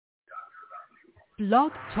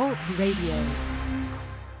Blog Talk Radio.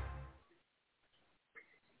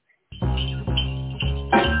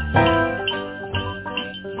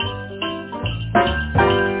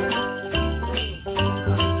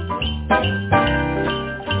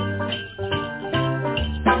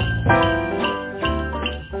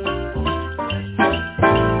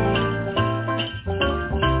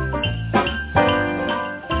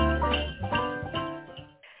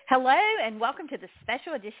 Hello, and welcome to the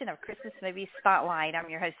special edition of Christmas Movie Spotlight. I'm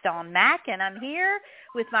your host, Dawn Mack, and I'm here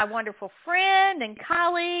with my wonderful friend and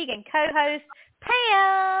colleague and co-host,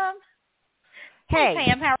 Pam. Hey,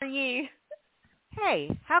 Pam, how are you?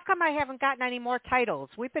 Hey, how come I haven't gotten any more titles?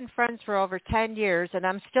 We've been friends for over 10 years, and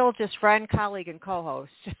I'm still just friend, colleague, and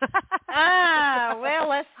co-host. Well,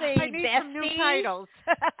 let's see. I need Bestie, some new titles.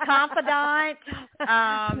 confidant,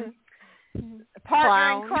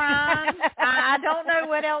 partner in crime. I don't know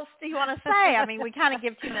what else do you want to say. I mean, we kind of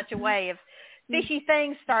give too much away. If fishy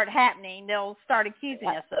things start happening, they'll start accusing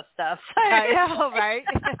us of stuff. I know, right?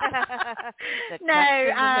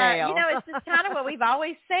 It's just kind of what we've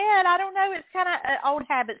always said. I don't know. It's kind of old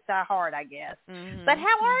habits die hard, I guess. Mm-hmm. But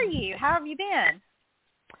how are you? How have you been?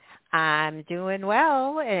 I'm doing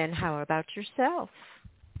well, and how about yourself?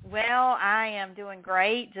 Well, I am doing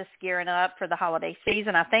great, just gearing up for the holiday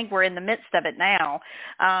season. I think we're in the midst of it now.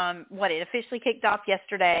 It officially kicked off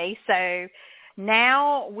yesterday, so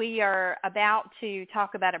now we are about to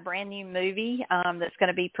talk about a brand new movie that's going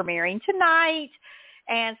to be premiering tonight,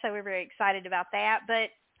 and so we're very excited about that. But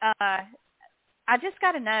I just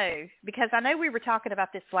got to know, because I know we were talking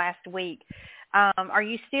about this last week, are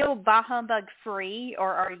you still bah humbug free,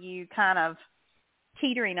 or are you kind of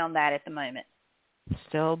teetering on that at the moment?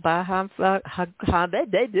 Still by humbug free.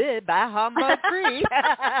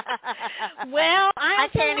 Well, I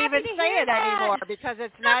can't even say it that anymore because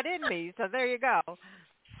it's not in me. So there you go.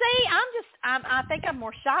 See, I think I'm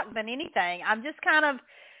more shocked than anything. I'm just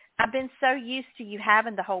I've been so used to you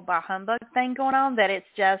having the whole bah humbug thing going on that it's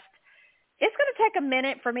going to take a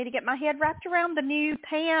minute for me to get my head wrapped around the new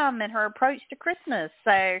Pam and her approach to Christmas.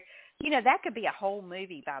 So, that could be a whole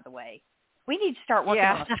movie, by the way. We need to start working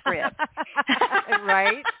on a script.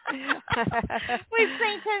 Right? We've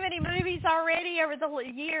seen too many movies already over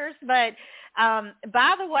the years. But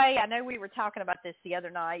by the way, I know we were talking about this the other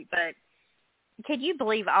night, but can you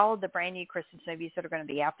believe all of the brand new Christmas movies that are going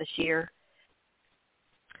to be out this year?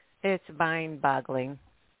 It's mind-boggling.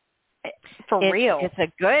 Real. It's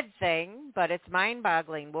a good thing, but it's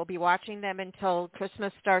mind-boggling. We'll be watching them until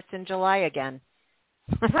Christmas starts in July again.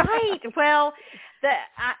 Right. Well,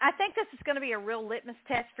 I think this is going to be a real litmus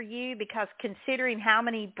test for you, because considering how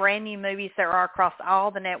many brand new movies there are across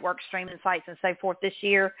all the network streaming sites and so forth this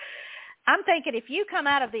year, I'm thinking if you come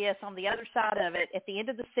out of this on the other side of it at the end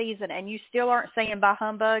of the season and you still aren't saying bah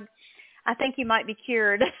humbug, I think you might be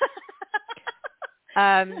cured.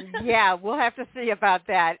 Yeah, we'll have to see about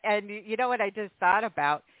that. And you know what I just thought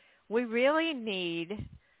about? We really need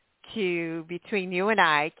to, between you and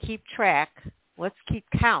I, keep track. Let's keep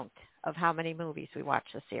count of how many movies we watch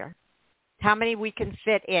this year, how many we can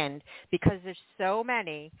fit in, because there's so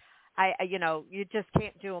many. You just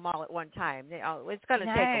can't do them all at one time. It's going to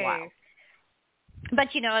take a while. But,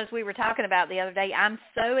 as we were talking about the other day, I'm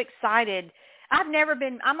so excited. I'm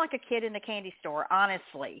like a kid in the candy store,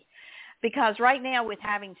 honestly, because right now with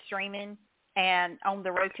having streaming and on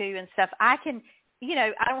the Roku and stuff, I can –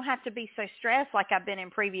 I don't have to be so stressed like I've been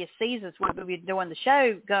in previous seasons where we've been doing the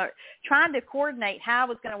show, trying to coordinate how I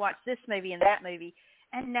was going to watch this movie and that movie.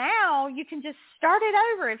 And now you can just start it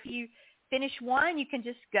over. If you finish one, you can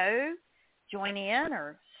just go join in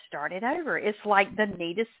or start it over. It's like the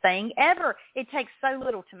neatest thing ever. It takes so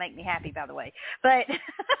little to make me happy, by the way. But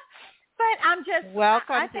I'm just,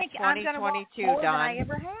 welcome I to think 2022, I'm going to watch more Dawn. than I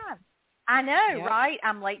ever have. I know, yep. Right?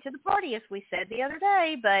 I'm late to the party, as we said the other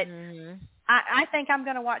day, but I think I'm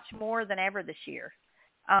going to watch more than ever this year.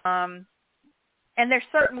 And there's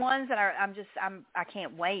certain ones that I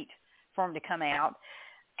can't wait for them to come out.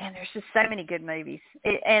 And there's just so many good movies.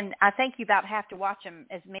 And I think you about have to watch them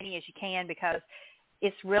as many as you can, because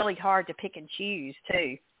it's really hard to pick and choose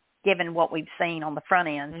too, given what we've seen on the front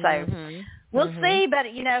end. So we'll see. But,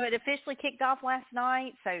 it officially kicked off last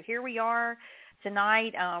night. So here we are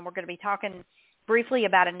tonight. We're going to be talking briefly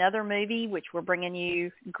about another movie, which we're bringing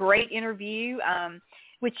you great interview,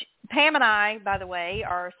 which Pam and I, by the way,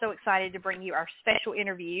 are so excited to bring you our special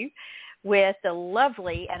interview with the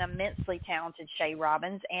lovely and immensely talented Shae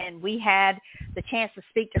Robbins. And we had the chance to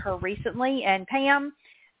speak to her recently. And Pam,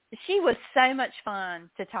 she was so much fun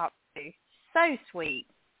to talk to. So sweet.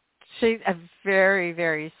 She's very,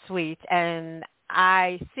 very sweet. And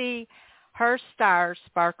I see her star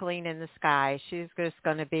sparkling in the sky. She's just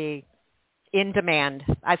going to be in demand.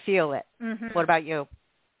 I feel it. Mm-hmm. What about you?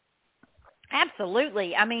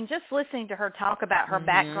 Absolutely. I mean, just listening to her talk about her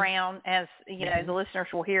background, as you know, the listeners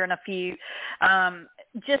will hear in a few,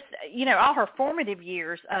 just, you know, all her formative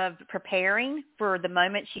years of preparing for the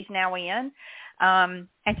moment she's now in. And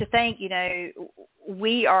to think, you know,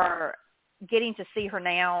 we are getting to see her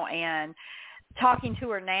now and talking to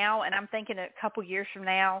her now, and I'm thinking a couple years from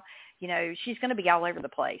now, you know, she's going to be all over the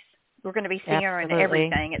place. We're going to be seeing her in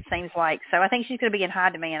everything, it seems like. So I think she's going to be in high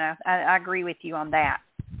demand. I agree with you on that.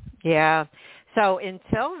 Yeah. So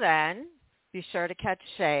until then, be sure to catch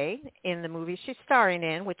Shae in the movie she's starring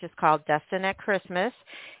in, which is called Destined at Christmas,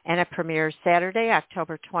 and it premieres Saturday,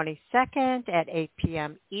 October 22nd at 8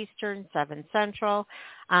 p.m. Eastern, 7 Central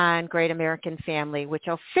on Great American Family, which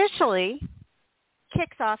officially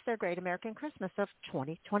kicks off their Great American Christmas of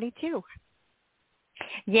 2022.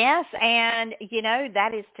 Yes, and, you know,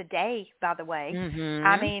 that is today, by the way. Mm-hmm.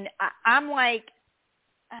 I mean, I'm like,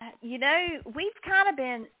 you know, we've kind of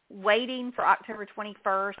been waiting for October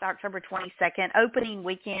 21st, October 22nd, opening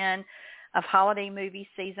weekend of holiday movie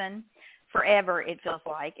season forever, it feels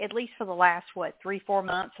like, at least for the last, 3-4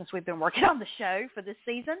 months since we've been working on the show for this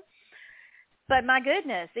season. But my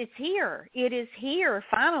goodness, it's here. It is here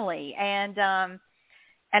finally. And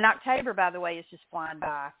October, by the way, is just flying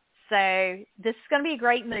by. So this is going to be a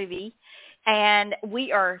great movie. And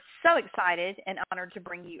we are so excited and honored to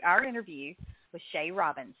bring you our interview with Shae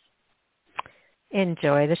Robbins.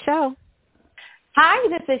 Enjoy the show. Hi,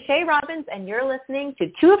 this is Shae Robbins, and you're listening to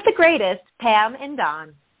Two of the Greatest, Pam and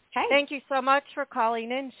Dawn. Hey. Thank you so much for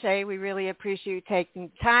calling in, Shae. We really appreciate you taking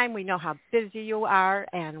time. We know how busy you are,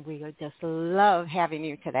 and we just love having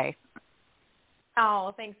you today.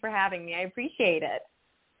 Oh, thanks for having me. I appreciate it.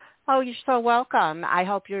 Oh, you're so welcome. I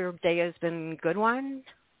hope your day has been a good one.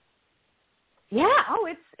 Yeah,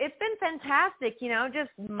 it's been fantastic, you know, just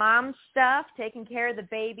mom stuff, taking care of the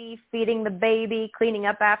baby, feeding the baby, cleaning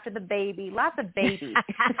up after the baby, lots of babies.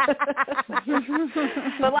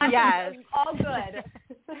 But yes. All good.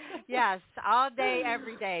 Yes, all day,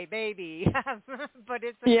 every day, baby. But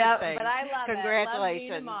it's a good thing. But I love Congratulations.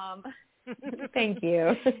 it. Love being a mom. Thank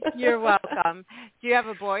you. You're welcome. Do you have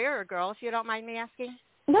a boy or a girl, if you don't mind me asking?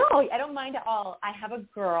 No, I don't mind at all. I have a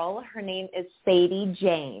girl. Her name is Sadie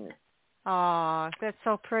Jane. Oh, that's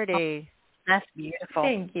so pretty. That's beautiful.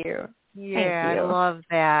 Thank you. Yeah, Thank you. I love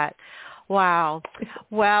that. Wow.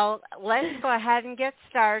 Well, let's go ahead and get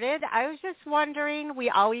started. I was just wondering,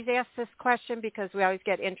 we always ask this question because we always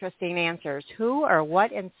get interesting answers. Who or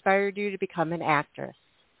what inspired you to become an actress?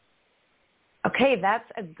 Okay, that's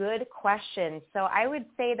a good question. So I would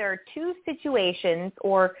say there are two situations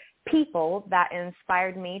or people that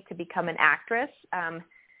inspired me to become an actress.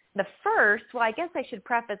 The first, well, I guess I should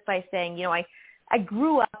preface by saying, you know, I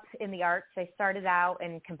grew up in the arts. I started out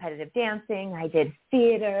in competitive dancing. I did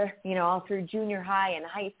theater, you know, all through junior high and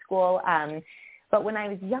high school. But when I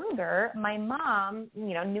was younger, my mom,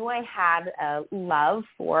 you know, knew I had a love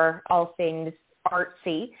for all things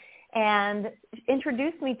artsy and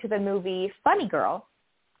introduced me to the movie Funny Girl.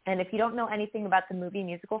 And if you don't know anything about the movie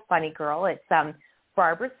musical Funny Girl, it's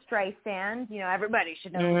Barbra Streisand. You know, everybody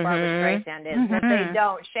should know who Barbra Streisand is. And if they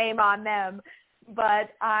don't, shame on them.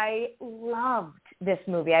 But I loved this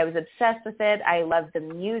movie. I was obsessed with it. I loved the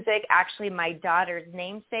music. Actually, my daughter's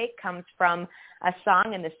namesake comes from a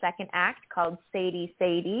song in the second act called Sadie,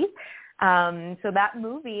 Sadie. So that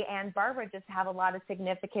movie and Barbara just have a lot of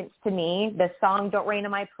significance to me. The song Don't Rain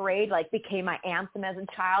on My Parade became my anthem as a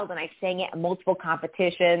child, and I sang it at multiple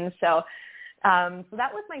competitions. So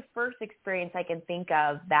that was my first experience I can think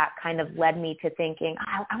of that kind of led me to thinking,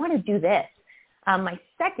 I want to do this. My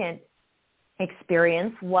second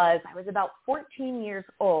experience was I was about 14 years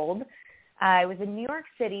old. I was in New York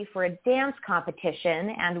City for a dance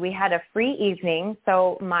competition, and we had a free evening.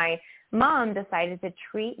 So my mom decided to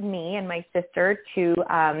treat me and my sister to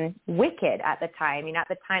Wicked at the time. You know, at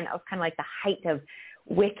the time, that was kind of like the height of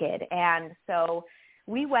Wicked. And so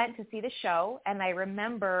we went to see the show, and I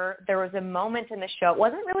remember there was a moment in the show. It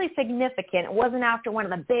wasn't really significant. It wasn't after one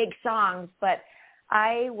of the big songs, but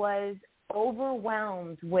I was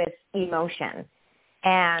overwhelmed with emotion.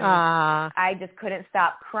 And I just couldn't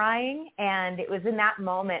stop crying. And it was in that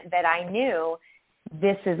moment that I knew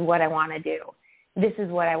this is what I want to do. This is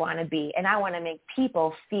what I want to be. And I want to make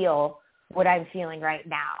people feel what I'm feeling right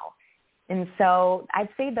now. And so I'd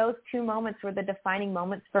say those two moments were the defining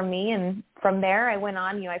moments for me. And from there, I went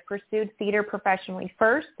on, I pursued theater professionally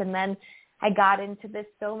first, and then I got into this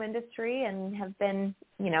film industry and have been,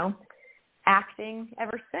 acting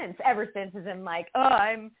ever since as in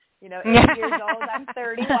I'm 8 years old. I'm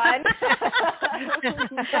 31.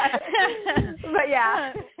 but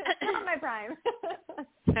yeah, not my prime.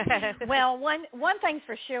 Well, one thing's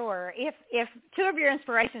for sure. If two of your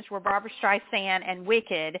inspirations were Barbra Streisand and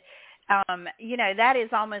Wicked, that is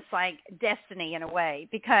almost like destiny in a way,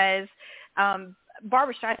 because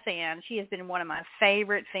Barbra Streisand, she has been one of my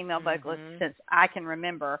favorite female vocalists since I can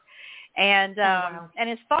remember. And and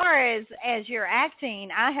as far as your acting,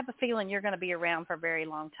 I have a feeling you're going to be around for a very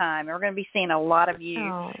long time. We're going to be seeing a lot of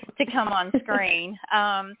you to come on screen.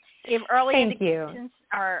 If early indications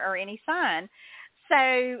are any sign. So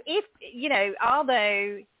if,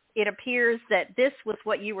 although it appears that this was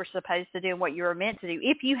what you were supposed to do and what you were meant to do,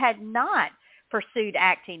 if you had not pursued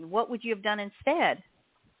acting, what would you have done instead?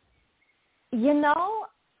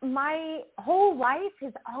 My whole life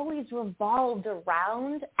has always revolved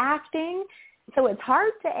around acting, so it's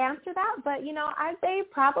hard to answer that. But, I'd say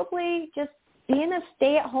probably just being a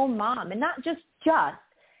stay-at-home mom, and not just.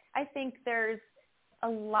 I think there's a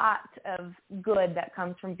lot of good that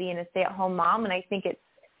comes from being a stay-at-home mom, and I think it's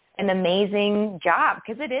an amazing job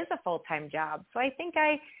because it is a full-time job. So I think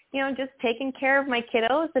just taking care of my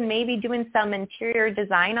kiddos and maybe doing some interior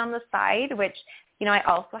design on the side, which I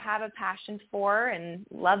also have a passion for and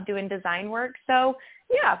love doing design work. So,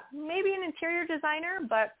 yeah, maybe an interior designer,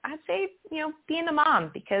 but I'd say, being a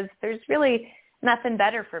mom, because there's really nothing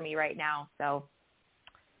better for me right now. So,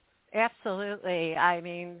 absolutely. I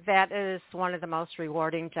mean, that is one of the most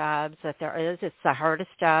rewarding jobs that there is. It's the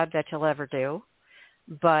hardest job that you'll ever do,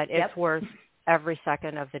 but it's worth every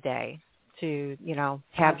second of the day to,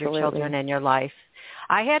 have your children in your life.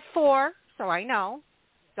 I had 4, so I know.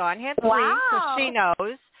 Dawn had 3, so she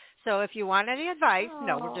knows. So if you want any advice,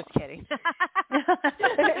 no, we're just kidding.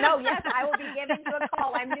 No, yes, I will be giving you a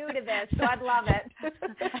call. I'm new to this, so I'd love it.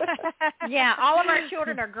 Yeah, all of our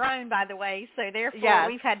children are grown, by the way, so therefore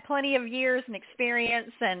we've had plenty of years and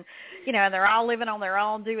experience, and, they're all living on their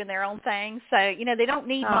own, doing their own thing. So, they don't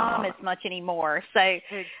need mom as much anymore. So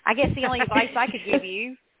I guess the only advice I could give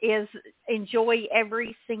you is enjoy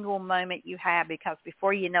every single moment you have, because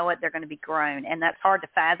before you know it, they're going to be grown. And that's hard to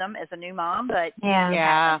fathom as a new mom, but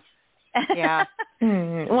yeah.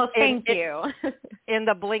 Well, thank you. In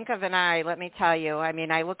the blink of an eye, let me tell you. I mean,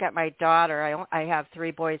 I look at my daughter. I have 3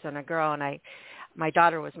 boys and a girl, and my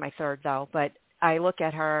daughter was my 3rd, though. But I look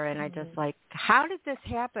at her, and I just like, how did this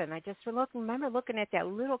happen? I just remember looking at that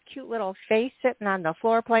cute little face sitting on the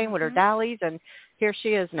floor playing with her dollies, and here she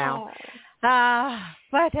is now.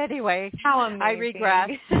 But anyway, how amazing. I regress.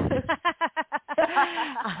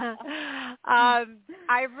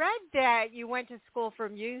 I read that you went to school for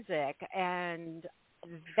music, and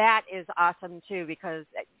that is awesome too, because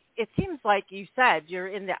it seems like you said you're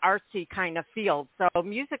in the artsy kind of field. So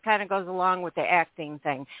music kind of goes along with the acting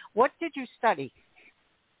thing. What did you study?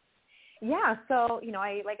 Yeah, so,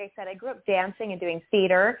 like I said, I grew up dancing and doing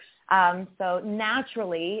theater. So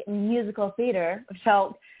naturally, musical theater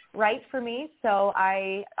felt right for me. So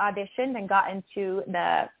I auditioned and got into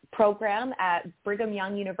the program at Brigham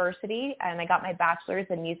Young University, and I got my bachelor's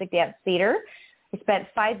in music dance theater. I spent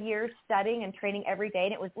 5 years studying and training every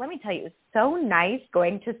day, and let me tell you, it was so nice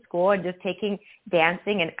going to school and just taking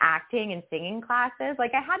dancing and acting and singing classes.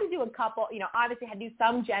 Like, I had to do a couple, obviously I had to do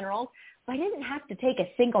some generals, but I didn't have to take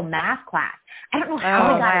a single math class. I don't know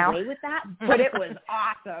how I got away with that, but it was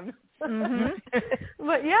awesome.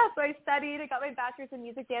 But yeah, so I studied. I got my bachelor's in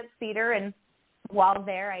music dance theater, and while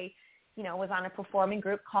there, I, was on a performing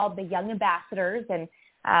group called the Young Ambassadors, and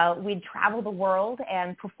we'd travel the world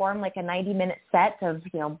and perform like a 90-minute set of,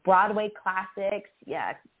 Broadway classics,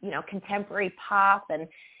 contemporary pop and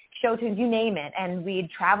show tunes, you name it. And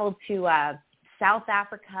we'd travel to South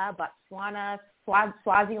Africa, Botswana,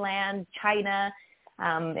 Swaziland, China.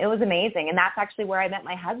 It was amazing. And that's actually where I met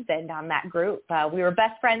my husband on that group. We were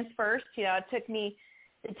best friends first.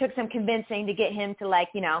 It took some convincing to get him to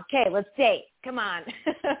okay, let's date. Come on.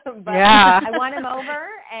 But I won him over,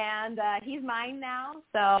 and he's mine now,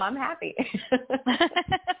 so I'm happy.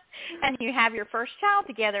 And you have your first child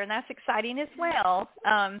together, and that's exciting as well.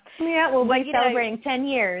 We'll be celebrating 10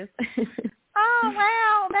 years. Oh,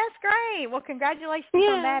 wow, that's great. Well, congratulations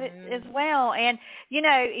on that as well. And,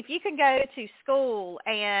 if you can go to school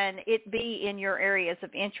and it be in your areas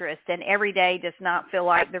of interest, and every day does not feel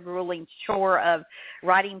like the grueling chore of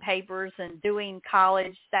writing papers and doing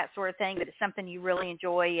college, that sort of thing, but it's something you really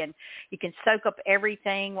enjoy and you can soak up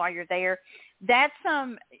everything while you're there, that's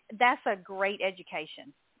a great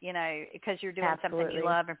education. Because you're doing something you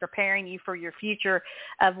love and preparing you for your future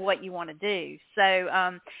of what you want to do. So,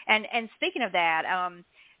 and speaking of that,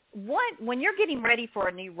 when you're getting ready for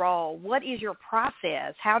a new role, what is your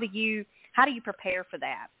process? How do you prepare for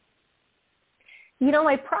that?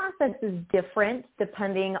 My process is different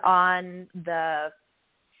depending on the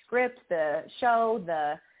script, the show,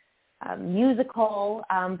 the musical.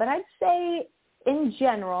 But I'd say in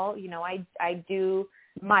general, I do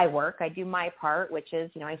my work. I do my part, which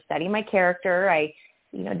is, I study my character. I,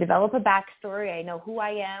 develop a backstory. I know who I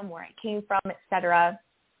am, where I came from, et cetera.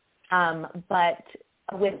 But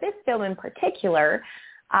with this film in particular,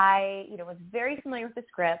 I, was very familiar with the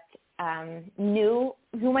script, knew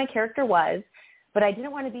who my character was, but I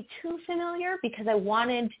didn't want to be too familiar because I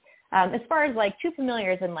wanted, as far as like too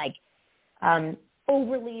familiar as in like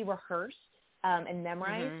overly rehearsed and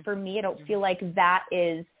memorized. Mm-hmm. For me, I don't feel like that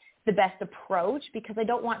is the best approach because I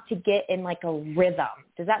don't want to get in like a rhythm.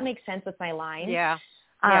 Does that make sense with my line? Yeah.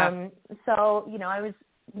 So,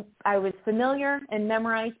 I was familiar and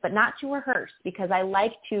memorized, but not too rehearsed because I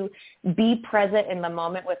like to be present in the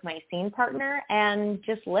moment with my scene partner and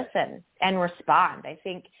just listen and respond. I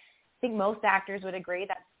think most actors would agree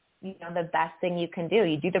that's, the best thing you can do.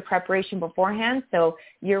 You do the preparation beforehand so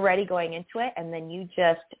you're ready going into it, and then you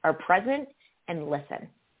just are present and listen.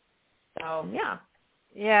 So, yeah.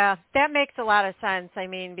 Yeah, that makes a lot of sense. I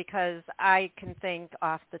mean, because I can think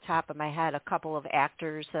off the top of my head a couple of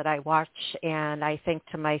actors that I watch, and I think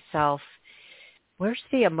to myself, where's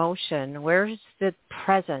the emotion? Where's the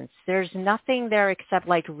presence? There's nothing there except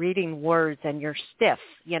like reading words, and you're stiff,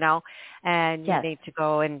 and you need to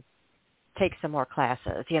go and take some more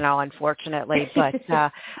classes, unfortunately. But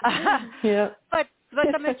yeah. But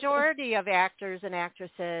the majority of actors and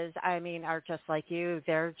actresses, I mean, are just like you.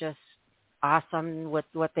 They're just awesome with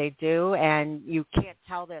what they do, and you can't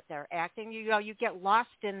tell that they're acting. You get lost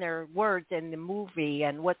in their words in the movie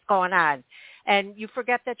and what's going on, and you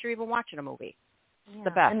forget that you're even watching a movie. It's the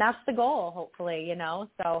best. And that's the goal, hopefully,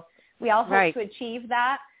 so we all hope to achieve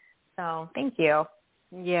that. So thank you.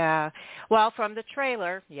 Yeah. Well, from the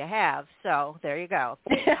trailer, you have. So there you go.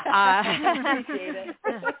 Appreciate it.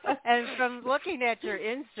 And from looking at your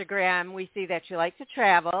Instagram, we see that you like to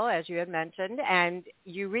travel, as you had mentioned, and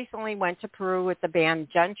you recently went to Peru with the band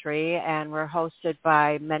Gentry and were hosted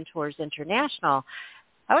by Mentors International.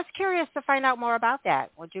 I was curious to find out more about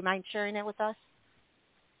that. Would you mind sharing it with us?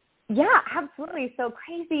 Yeah, absolutely. So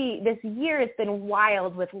crazy. This year has been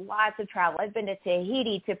wild with lots of travel. I've been to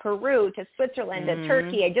Tahiti, to Peru, to Switzerland, to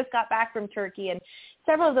Turkey. I just got back from Turkey, and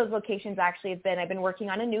several of those locations actually I've been working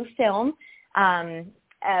on a new film.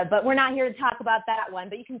 But we're not here to talk about that one,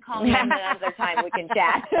 but you can call me another time. We can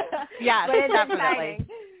chat. Yeah, definitely.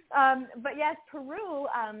 But yes, Peru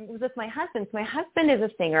was with my husband. So my husband is a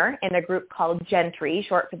singer in a group called Gentry,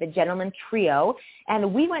 short for the Gentleman Trio.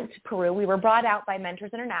 And we went to Peru. We were brought out by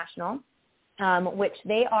Mentors International, which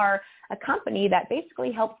they are a company that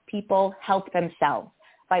basically helps people help themselves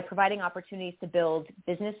by providing opportunities to build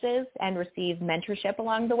businesses and receive mentorship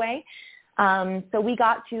along the way. So we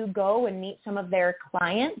got to go and meet some of their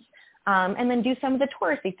clients. And then do some of the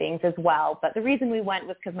touristy things as well. But the reason we went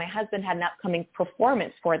was because my husband had an upcoming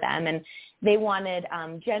performance for them, and they wanted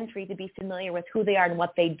Gentry to be familiar with who they are and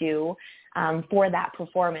what they do for that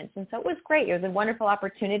performance. And so it was great. It was a wonderful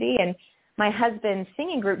opportunity. And my husband's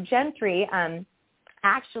singing group, Gentry,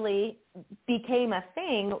 actually became a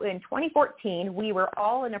thing in 2014. We were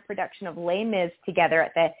all in a production of Les Mis together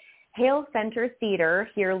at the Hale Center Theater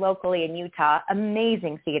here locally in Utah.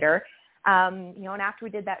 Amazing theater. And after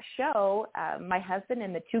we did that show, my husband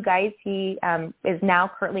and the two guys he is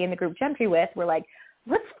now currently in the group Gentry with were like,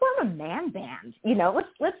 let's form a man band.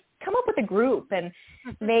 Let's come up with a group. And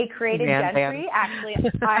they created man Gentry. Band. Actually,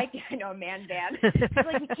 I know, man band. It's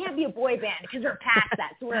like, we can't be a boy band because we're past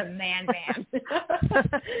that, so we're a man band.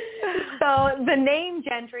 So the name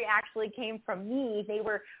Gentry actually came from me. They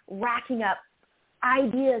were racking up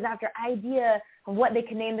ideas after idea of what they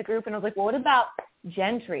could name the group. And I was like, well, what about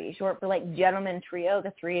Gentry, short for like Gentleman Trio,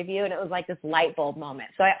 the three of you? And it was like this light bulb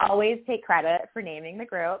moment. So I always take credit for naming the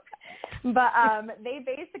group. But they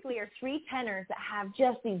basically are three tenors that have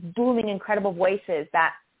just these booming, incredible voices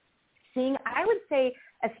that sing, I would say,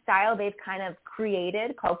 a style they've kind of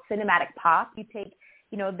created called cinematic pop. You take,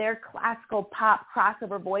 their classical pop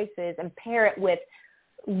crossover voices and pair it with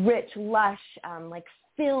rich, lush, like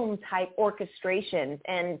film-type orchestrations,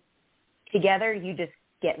 and together you just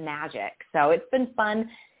get magic. So it's been fun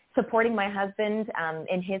supporting my husband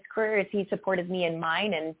in his career as he supported me in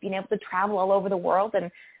mine, and being able to travel all over the world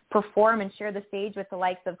and perform and share the stage with the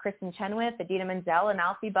likes of Kristen Chenoweth, Idina Menzel, and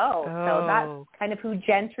Alfie Boe. So that's kind of who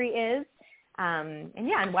Gentry is, and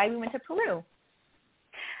why we went to Peru.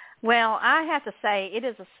 Well, I have to say it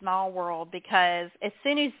is a small world, because as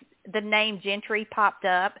soon as the name Gentry popped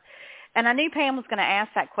up, and I knew Pam was going to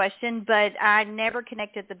ask that question, but I never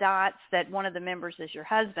connected the dots that one of the members is your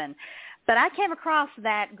husband. But I came across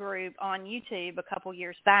that group on YouTube a couple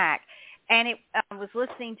years back, and I was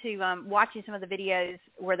listening to, watching some of the videos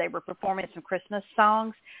where they were performing some Christmas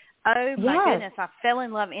songs. Oh, my goodness, I fell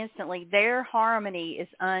in love instantly. Their harmony is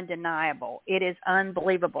undeniable. It is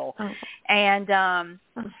unbelievable. Oh. And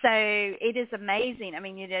so it is amazing. I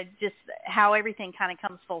mean, just how everything kind of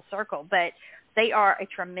comes full circle. But they are a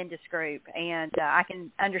tremendous group, and I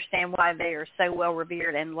can understand why they are so well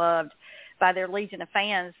revered and loved by their legion of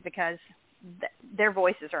fans, because their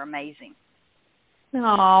voices are amazing.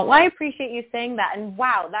 Oh, well, I appreciate you saying that. And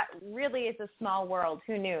wow, that really is a small world.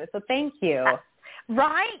 Who knew? So thank you.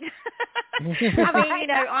 Right? I mean,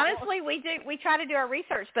 honestly, we try to do our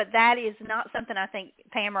research, but that is not something I think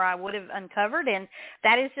Pam or I would have uncovered, and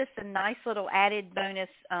that is just a nice little added bonus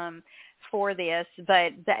for this.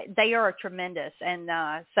 But they are tremendous, and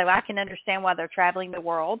so I can understand why they're traveling the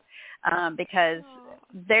world, because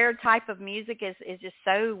their type of music is just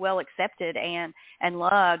so well accepted and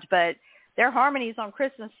loved, but their harmonies on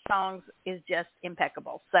Christmas songs is just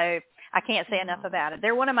impeccable. So I can't say enough about it.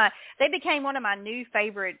 They became one of my new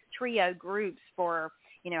favorite trio groups for,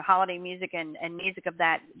 holiday music and music of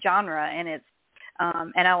that genre. And it's,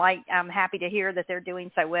 and I'm happy to hear that they're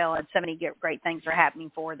doing so well and so many great things are happening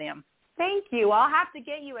for them. Thank you. I'll have to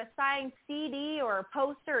get you a signed CD or a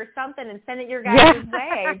poster or something and send it your guys'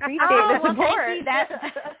 way. I appreciate the support. Thank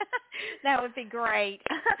you. That would be great.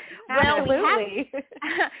 Well,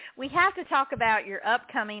 we have to talk about your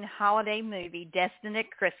upcoming holiday movie, Destined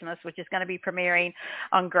at Christmas, which is going to be premiering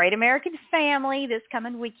on Great American Family this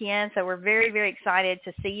coming weekend. So we're very, very excited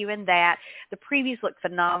to see you in that. The previews look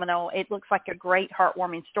phenomenal. It looks like a great,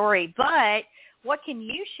 heartwarming story. But what can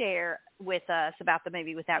you share with us about the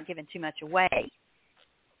movie without giving too much away?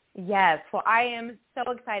 Yes. Well, I am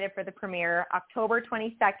so excited for the premiere, October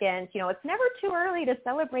 22nd. It's never too early to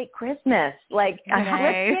celebrate Christmas. Let's get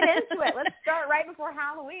into it. Let's start right before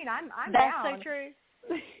Halloween. I'm That's down. So true.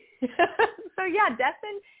 So, yeah,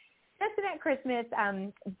 Destined at Christmas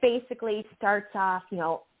basically starts off,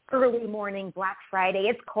 early morning, Black Friday.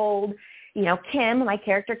 It's cold. Kim, my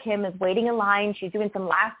character Kim, is waiting in line. She's doing some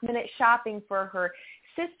last-minute shopping for her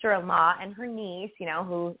sister-in-law and her niece,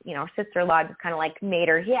 who, her sister-in-law just kind of made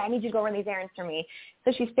her, I need you to go run these errands for me.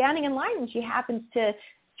 So she's standing in line, and she happens to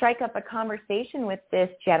strike up a conversation with this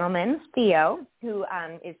gentleman, Theo, who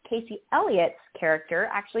is Casey Elliott's character.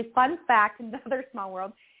 Actually, fun fact, another small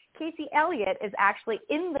world, Casey Elliott is actually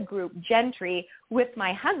in the group Gentry with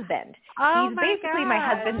my husband. Oh, he's basically my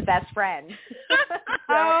husband's best friend.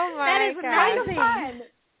 Oh, my that is God. kind of fun.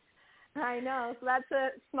 I know. So that's a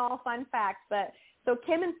small fun fact. But so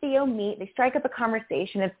Kim and Theo meet. They strike up a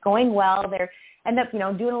conversation. It's going well. They end up,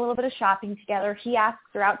 doing a little bit of shopping together. He asks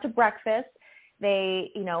her out to breakfast.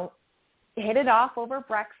 They, hit it off over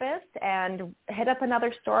breakfast and hit up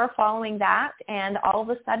another store following that. And all of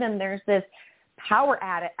a sudden there's this power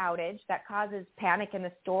outage that causes panic in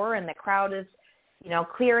the store, and the crowd is,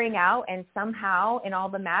 clearing out, and somehow in all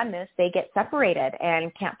the madness they get separated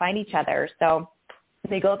and can't find each other. So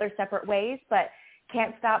they go their separate ways, but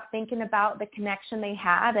can't stop thinking about the connection they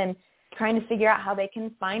had and trying to figure out how they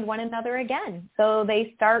can find one another again. So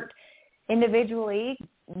they start individually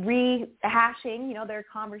rehashing, their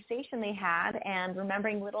conversation they had and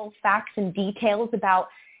remembering little facts and details about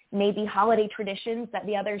maybe holiday traditions that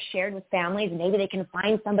the others shared with families, and maybe they can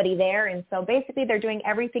find somebody there. And so basically they're doing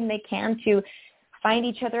everything they can to find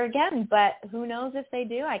each other again, but who knows if they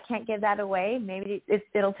do? I can't give that away. Maybe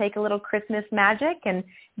it'll take a little Christmas magic and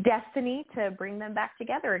destiny to bring them back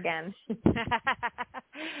together again.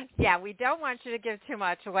 Yeah, we don't want you to give too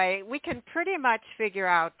much away. We can pretty much figure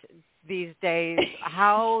out these days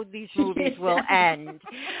how these movies will end,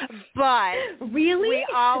 but really, we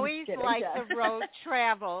always like the road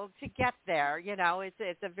travel to get there.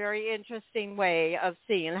 It's a very interesting way of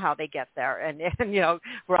seeing how they get there, and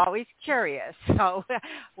we're always curious, so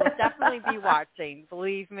we'll definitely be watching.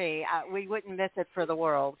 Believe me, we wouldn't miss it for the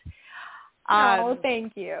world.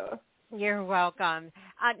 Thank you. You're welcome.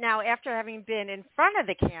 Now, after having been in front of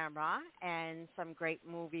the camera and some great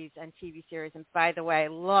movies and TV series, and by the way, I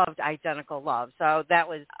loved Identical Love, so that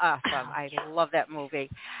was awesome. I love that movie.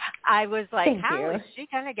 I was like, how is she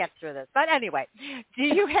going to get through this? But anyway, do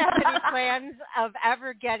you have any plans of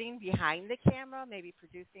ever getting behind the camera, maybe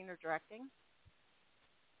producing or directing?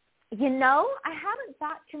 I haven't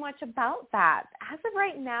thought too much about that. As of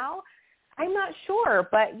right now, I'm not sure,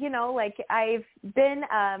 but, I've been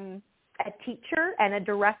a teacher and a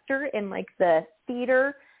director in the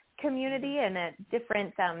theater community and at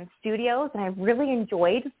different studios, and I really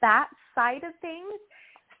enjoyed that side of things.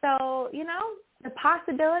 So, the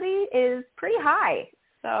possibility is pretty high.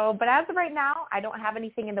 So, but as of right now, I don't have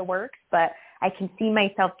anything in the works, but I can see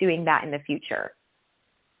myself doing that in the future.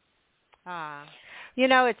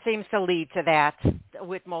 It seems to lead to that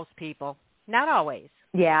with most people. Not always.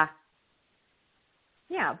 Yeah.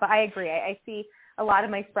 Yeah, but I agree. I see a lot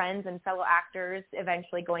of my friends and fellow actors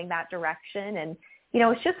eventually going that direction. And,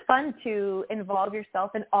 it's just fun to involve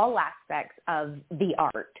yourself in all aspects of the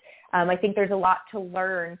art. I think there's a lot to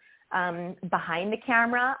learn behind the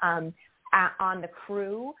camera, on the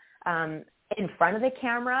crew, in front of the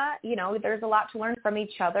camera. There's a lot to learn from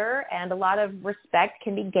each other, and a lot of respect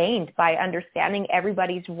can be gained by understanding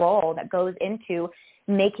everybody's role that goes into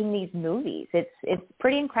making these movies. It's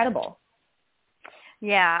pretty incredible.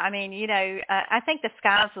 Yeah, I mean, I think the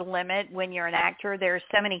sky's the limit when you're an actor. There's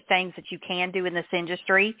so many things that you can do in this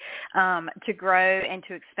industry to grow and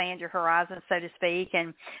to expand your horizons, so to speak.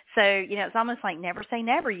 And so, it's almost like never say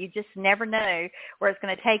never. You just never know where it's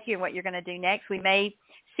going to take you and what you're going to do next. We may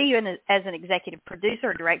see you as an executive producer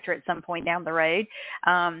or director at some point down the road.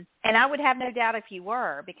 And I would have no doubt if you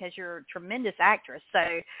were, because you're a tremendous actress. So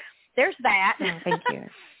there's that. Oh, thank you.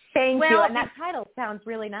 Thank you. And that title sounds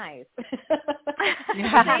really nice.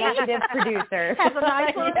 Executive producer. Has a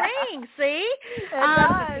nice little ring, see? It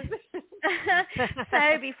does.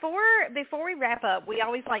 So before we wrap up, we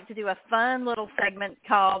always like to do a fun little segment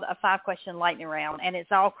called a 5-question lightning round, and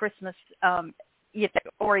it's all Christmas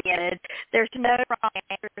oriented. There's no wrong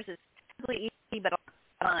answers. It's totally easy, but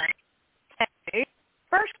fun. So,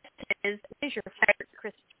 first is, what is your favorite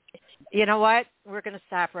Christmas tradition? You know what? We're going to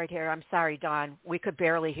stop right here. I'm sorry, Dawn. We could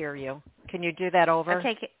barely hear you. Can you do that over?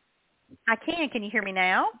 Okay, I can. Can you hear me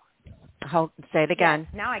now? Say it again.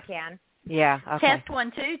 Yes, now I can. Yeah. Okay. Test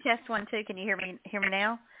 1 2. Test 1 2. Can you hear me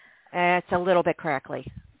now? It's a little bit crackly.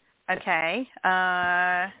 Okay.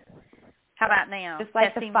 How about now? Just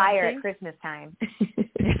like Testing the fire 1 2? at Christmas time.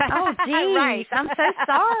 Oh, geez. Right. I'm so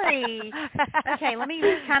sorry. Okay, let me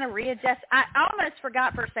kind of readjust. I almost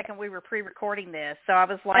forgot for a second we were pre-recording this, so I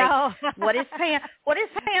was like, What is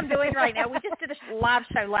Pam doing right now? We just did a live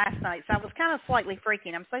show last night, so I was kind of slightly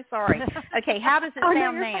freaking. I'm so sorry. Okay, how does it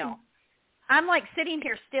sound now? Fine. I'm like sitting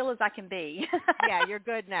here still as I can be. Yeah, you're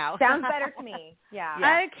good now. Sounds better to me. Yeah.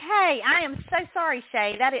 Okay, I am so sorry,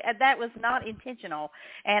 Shae. That was not intentional.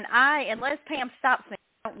 And unless Pam stops me,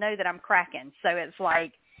 I don't know that I'm cracking. So it's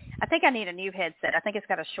like, I think I need a new headset. I think it's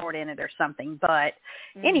got a short in it or something. But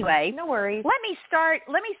anyway, no worries. Let me start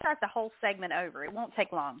the whole segment over. It won't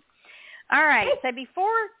take long. All right. So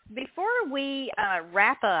before we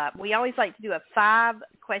wrap up, we always like to do a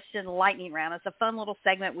 5-question lightning round. It's a fun little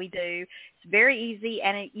segment we do. It's very easy,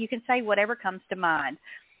 and you can say whatever comes to mind.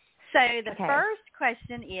 So the first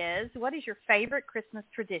question is, what is your favorite Christmas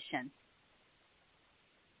tradition?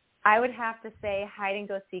 I would have to say hide and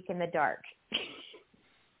go seek in the dark.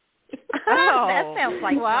 That sounds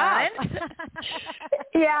like fun.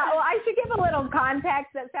 Yeah, well, I should give a little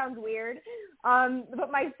context. That sounds weird. But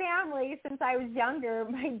my family, since I was younger,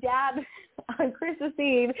 my dad on Christmas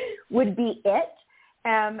Eve would be it,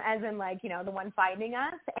 as in like, the one finding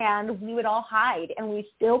us, and we would all hide, and we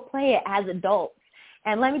still play it as adults.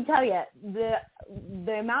 And let me tell you,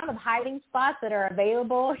 the amount of hiding spots that are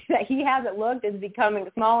available that he hasn't looked is becoming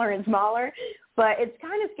smaller and smaller. But it's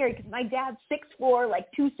kind of scary because my dad's 6'4",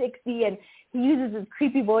 like 260, and he uses his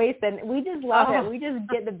creepy voice, and we just love it. We just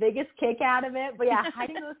get the biggest kick out of it. But yeah, hide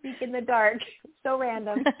and go seek in the dark. So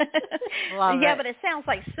random. Love it. But it sounds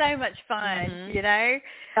like so much fun, That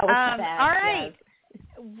was the best, all right. Yes.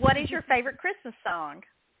 What is your favorite Christmas song?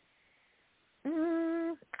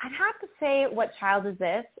 I'd have to say What Child Is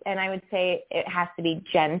This? And I would say it has to be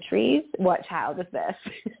Gentry's What Child Is This?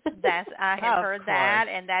 I have heard that,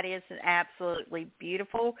 and that is an absolutely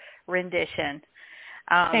beautiful rendition.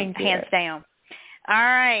 Thank you. Hands down. All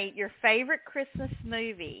right, your favorite Christmas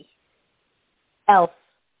movie? Elf.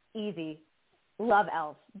 Easy. Love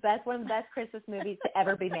Elf. One of the best Christmas movies to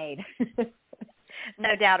ever be made.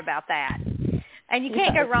 No doubt about that. And you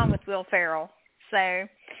can't go wrong with Will Ferrell. So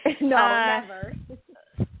no, never.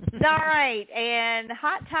 All right, and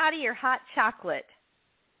hot toddy or hot chocolate?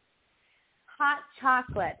 Hot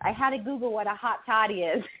chocolate. I had to Google what a hot toddy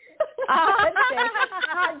is. Hot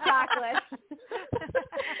chocolate.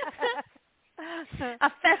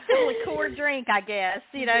 A festive liqueur drink, I guess.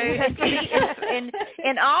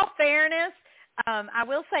 In all fairness, I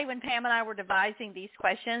will say when Pam and I were devising these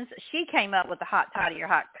questions, she came up with the hot toddy or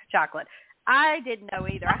hot chocolate. I didn't know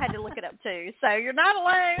either. I had to look it up too. So you're not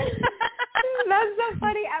alone. That's so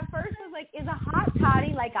funny. At first I was like, is a hot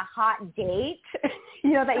toddy like a hot date? That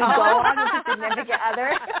you go on with a significant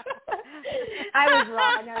other? I was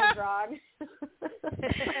wrong.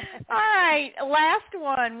 All right. Last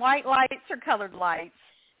one. White lights or colored lights?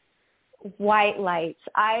 White lights.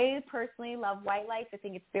 I personally love white lights. I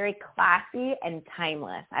think it's very classy and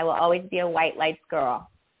timeless. I will always be a white lights girl.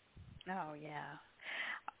 Oh, yeah.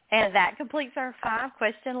 And that completes our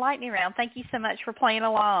 5-question lightning round. Thank you so much for playing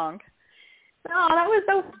along. Oh, that was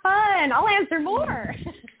so fun. I'll answer more.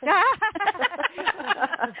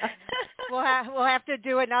 We'll have to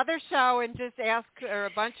do another show and just ask her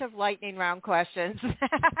a bunch of lightning round questions.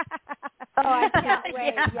 Oh, I can't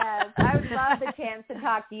wait. Yes. I would love the chance to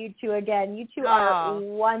talk to you two again. You two are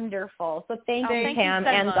wonderful. So thank you, Pam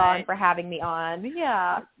and Dawn, for having me on.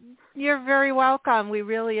 Yeah. You're very welcome. We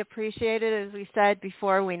really appreciate it. As we said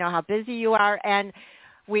before, we know how busy you are, and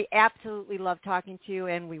we absolutely love talking to you,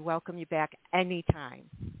 and we welcome you back anytime.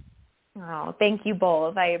 Oh, thank you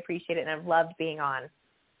both. I appreciate it, and I've loved being on.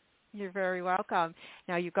 You're very welcome.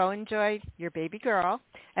 Now you go enjoy your baby girl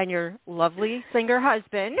and your lovely singer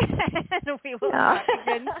husband. And we will talk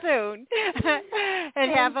again soon.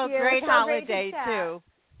 And have a great holiday, too.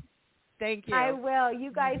 Thank you. I will.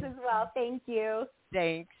 You guys as well. Thank you.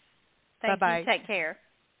 Thanks. Bye-bye. You. Take care.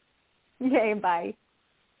 Okay, bye.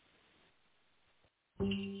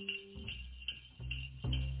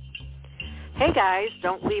 Hey, guys,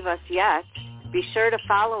 don't leave us yet. Be sure to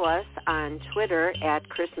follow us on Twitter at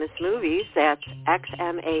Christmas Movies. That's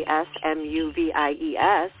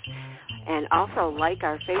XMASMUVIES. And also like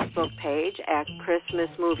our Facebook page at Christmas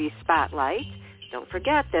Movie Spotlight. Don't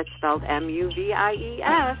forget, that's spelled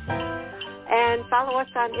MUVIES. And follow us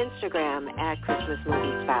on Instagram at Christmas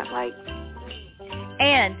Movie Spotlight.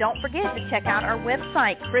 And don't forget to check out our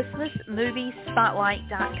website,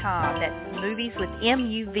 ChristmasMoviespotlight.com. That's movies with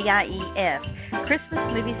MUVIES.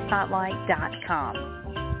 ChristmasMoviespotlight.com.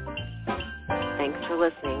 Thanks for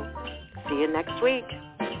listening. See you next week.